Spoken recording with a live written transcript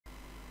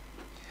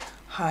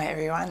Hi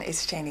everyone,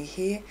 it's Jenny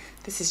here.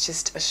 This is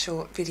just a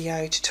short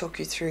video to talk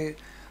you through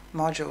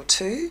Module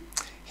 2.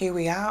 Here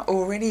we are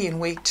already in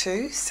Week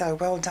 2, so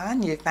well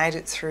done. You've made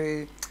it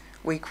through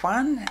Week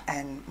 1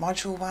 and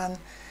Module 1,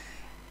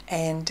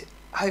 and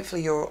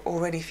hopefully you're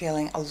already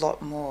feeling a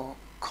lot more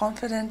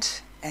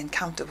confident and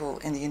comfortable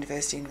in the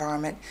university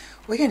environment.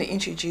 We're going to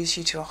introduce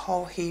you to a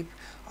whole heap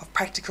of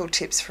practical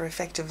tips for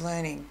effective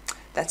learning.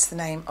 That's the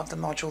name of the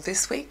module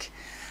this week.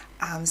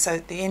 So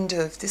at the end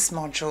of this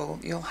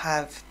module, you'll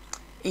have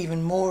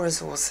even more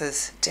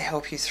resources to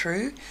help you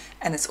through,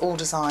 and it's all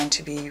designed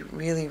to be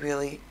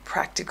really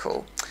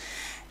practical.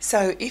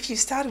 So if you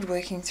started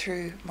working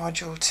through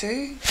Module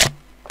 2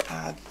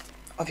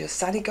 of your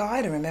study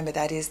guide, and remember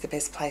that is the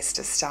best place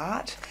to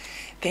start,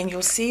 then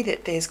you'll see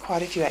that there's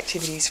quite a few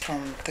activities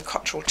from the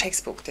Cottrell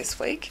textbook this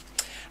week,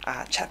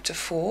 Chapter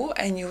 4,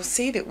 and you'll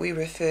see that we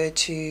refer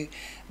to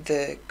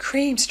the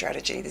CREAM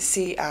strategy, the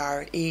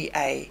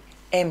CREAM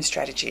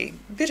strategy,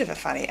 a bit of a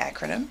funny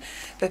acronym,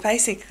 but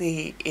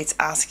basically it's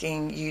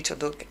asking you to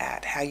look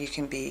at how you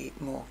can be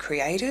more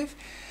creative,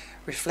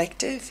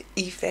 reflective,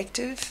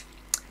 effective,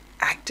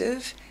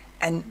 active,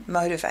 and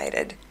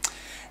motivated.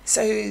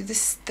 So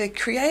the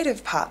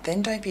creative part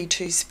then, don't be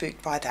too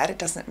spooked by that. It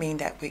doesn't mean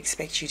that we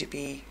expect you to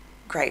be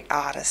great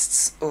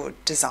artists or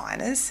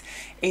designers.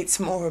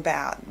 It's more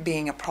about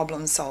being a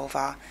problem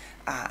solver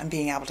and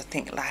being able to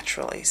think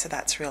laterally, so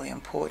that's really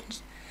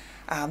important.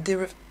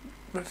 The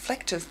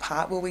reflective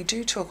part, well, we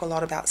do talk a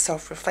lot about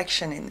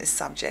self-reflection in this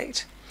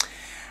subject,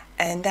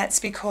 and that's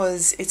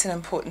because it's an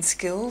important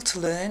skill to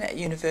learn at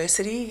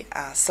university.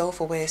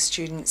 Self-aware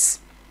students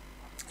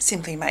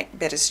simply make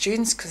better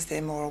students because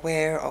they're more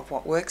aware of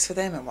what works for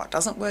them and what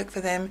doesn't work for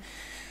them.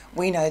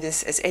 We know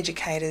this as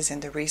educators,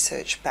 and the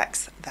research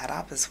backs that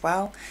up as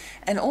well.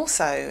 And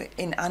also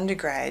in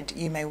undergrad,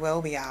 you may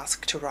well be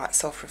asked to write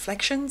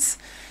self-reflections.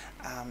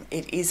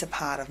 It is a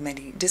part of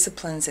many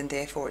disciplines, and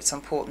therefore it's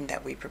important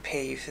that we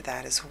prepare you for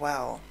that as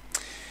well.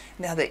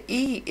 Now the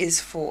E is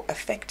for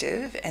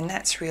effective, and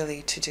that's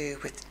really to do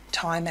with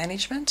time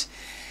management.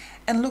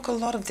 And look, a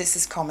lot of this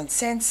is common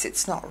sense.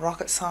 It's not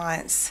rocket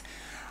science,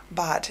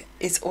 but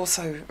it's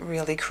also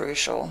really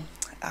crucial.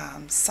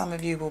 Some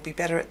of you will be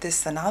better at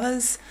this than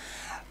others,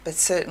 but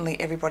certainly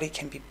everybody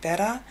can be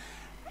better.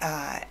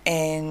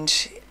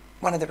 And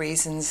one of the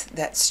reasons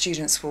that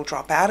students will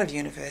drop out of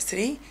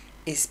university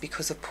is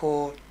because of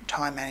poor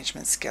time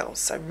management skills.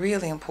 So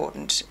really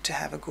important to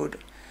have a good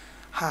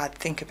hard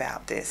think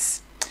about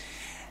this.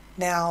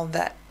 Now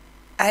the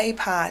A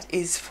part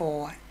is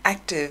for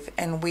active,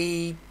 and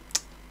we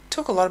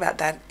talk a lot about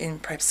that in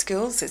prep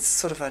skills. It's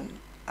sort of an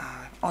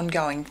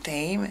ongoing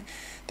theme.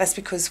 That's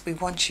because we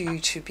want you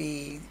to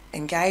be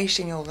engaged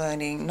in your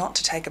learning, not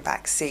to take a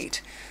back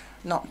seat,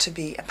 not to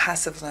be a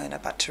passive learner,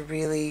 but to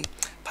really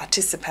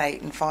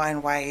participate and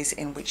find ways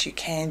in which you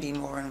can be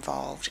more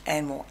involved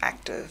and more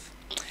active.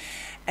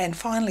 And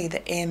finally,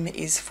 the M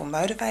is for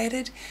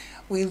motivated.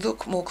 We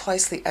look more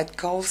closely at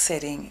goal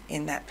setting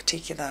in that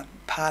particular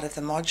part of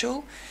the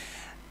module.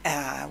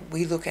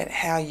 We look at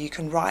how you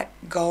can write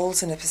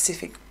goals in a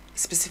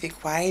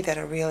specific way that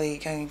are really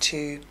going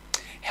to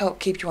help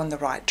keep you on the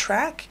right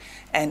track,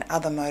 and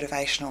other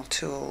motivational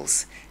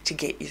tools to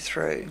get you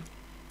through.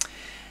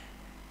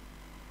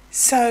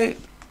 So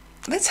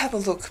let's have a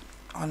look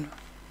on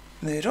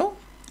Moodle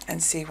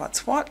and see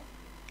what's what.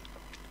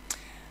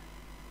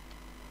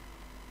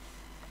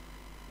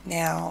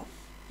 Now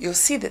you'll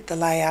see that the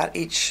layout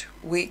each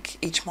week,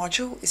 each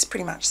module is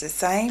pretty much the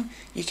same.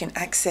 You can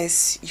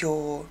access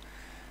your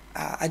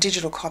a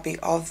digital copy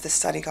of the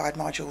study guide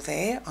module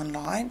there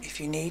online if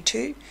you need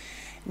to.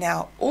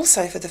 Now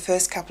also for the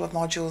first couple of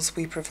modules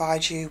we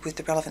provide you with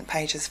the relevant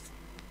pages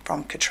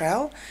from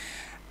Cottrell.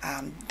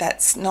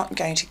 That's not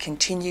going to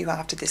continue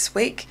after this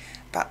week,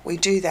 but we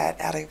do that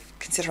out of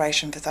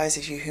consideration for those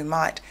of you who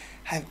might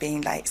have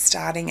been late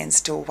starting and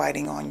still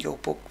waiting on your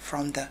book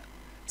from the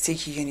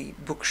CQ Uni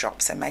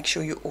bookshop. So make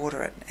sure you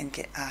order it and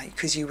get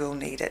because you will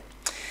need it.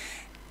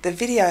 The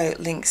video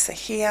links are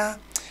here.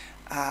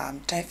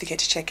 Don't forget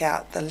to check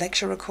out the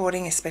lecture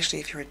recording, especially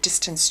if you're a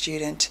distance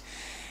student.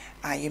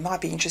 You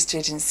might be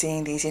interested in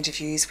seeing these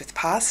interviews with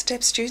past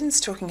STEP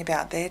students talking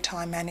about their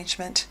time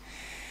management.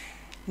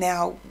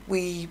 Now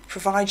we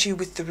provide you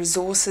with the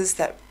resources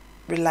that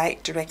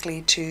relate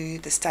directly to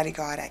the study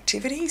guide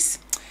activities.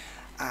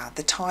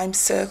 The time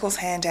circles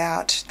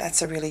handout,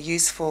 that's a really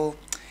useful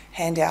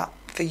handout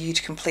for you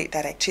to complete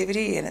that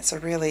activity, and it's a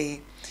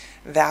really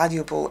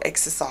valuable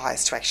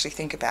exercise to actually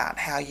think about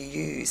how you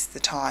use the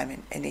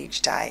time in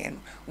each day,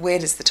 and where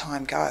does the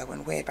time go,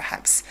 and where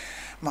perhaps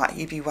might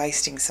you be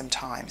wasting some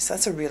time. So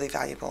that's a really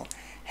valuable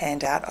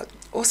handout. I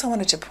also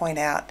wanted to point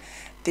out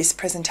this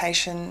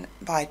presentation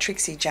by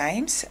Trixie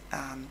James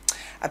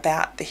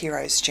about the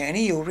hero's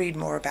journey. You'll read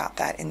more about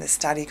that in the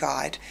study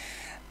guide,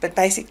 but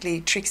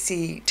basically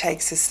Trixie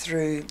takes us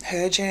through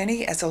her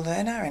journey as a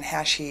learner and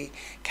how she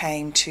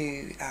came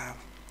to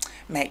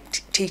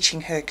make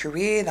teaching her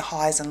career, the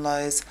highs and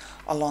lows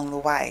along the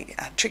way.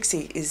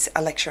 Trixie is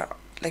a lecturer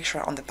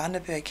on the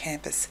Bundaberg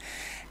campus,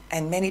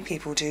 and many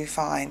people do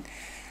find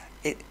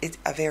it's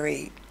a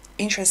very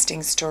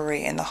interesting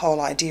story, and the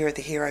whole idea of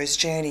the hero's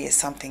journey is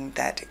something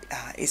that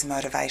is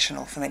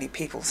motivational for many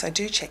people, so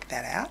do check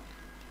that out.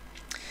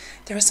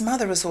 There are some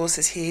other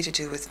resources here to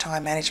do with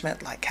time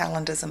management, like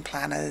calendars and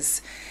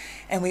planners,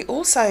 and we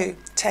also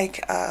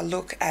take a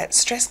look at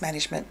stress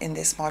management in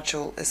this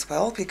module as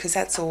well, because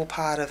that's all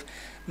part of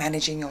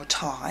managing your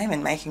time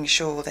and making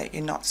sure that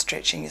you're not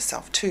stretching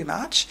yourself too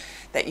much,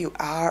 that you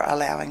are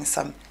allowing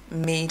some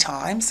me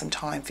time, some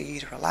time for you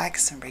to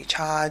relax and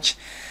recharge.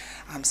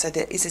 So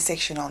there is a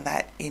section on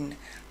that in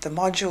the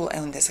module,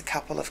 and there's a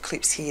couple of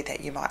clips here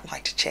that you might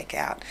like to check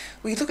out.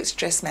 We look at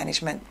stress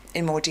management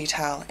in more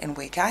detail in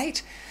week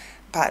 8,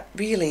 but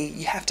really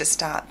you have to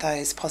start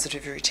those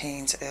positive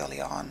routines early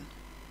on.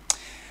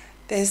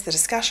 There's the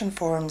discussion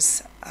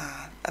forums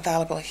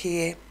available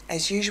here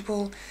as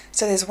usual.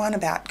 So there's one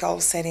about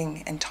goal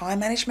setting and time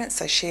management,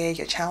 so share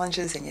your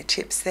challenges and your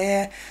tips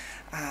there.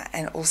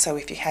 And also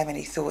if you have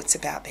any thoughts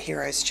about the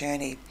hero's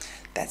journey,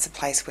 that's a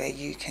place where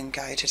you can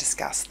go to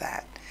discuss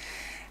that.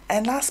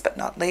 And last but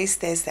not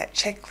least, there's that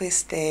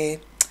checklist there,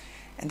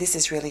 and this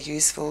is really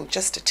useful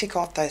just to tick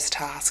off those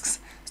tasks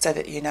so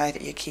that you know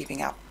that you're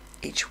keeping up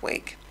each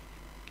week.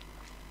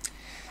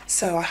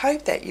 So I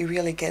hope that you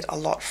really get a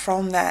lot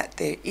from that.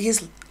 There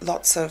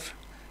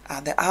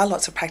are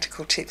lots of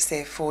practical tips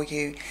there for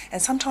you,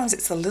 and sometimes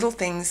it's the little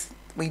things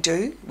we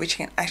do which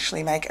can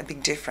actually make a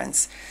big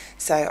difference.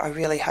 So I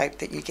really hope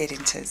that you get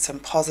into some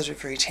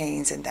positive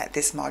routines and that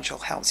this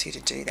module helps you to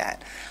do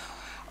that.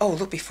 Oh,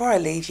 look, before I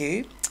leave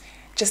you,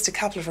 just a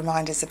couple of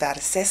reminders about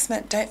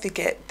assessment. Don't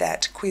forget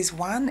that quiz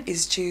 1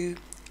 is due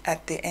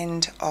at the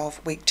end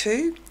of week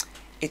 2.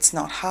 It's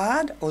not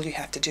hard. All you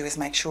have to do is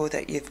make sure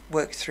that you've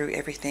worked through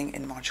everything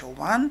in module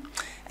 1,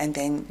 and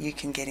then you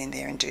can get in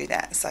there and do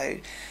that. So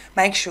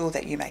make sure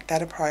that you make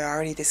that a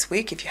priority this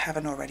week if you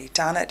haven't already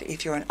done it.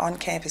 If you're an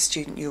on-campus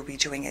student, you'll be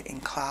doing it in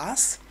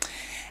class.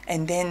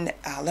 And then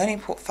Learning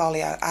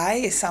Portfolio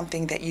A is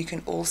something that you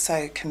can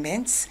also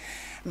commence.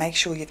 Make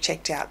sure you've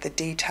checked out the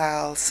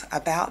details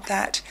about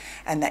that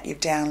and that you've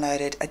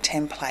downloaded a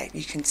template.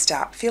 You can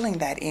start filling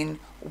that in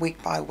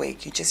week by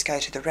week. You just go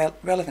to the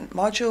relevant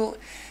module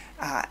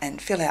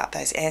and fill out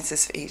those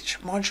answers for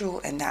each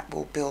module, and that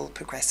will build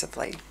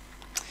progressively.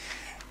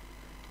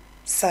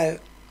 So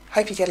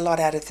hope you get a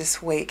lot out of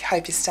this week.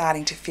 Hope you're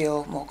starting to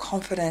feel more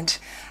confident,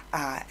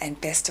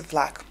 and best of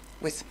luck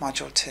with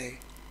module 2.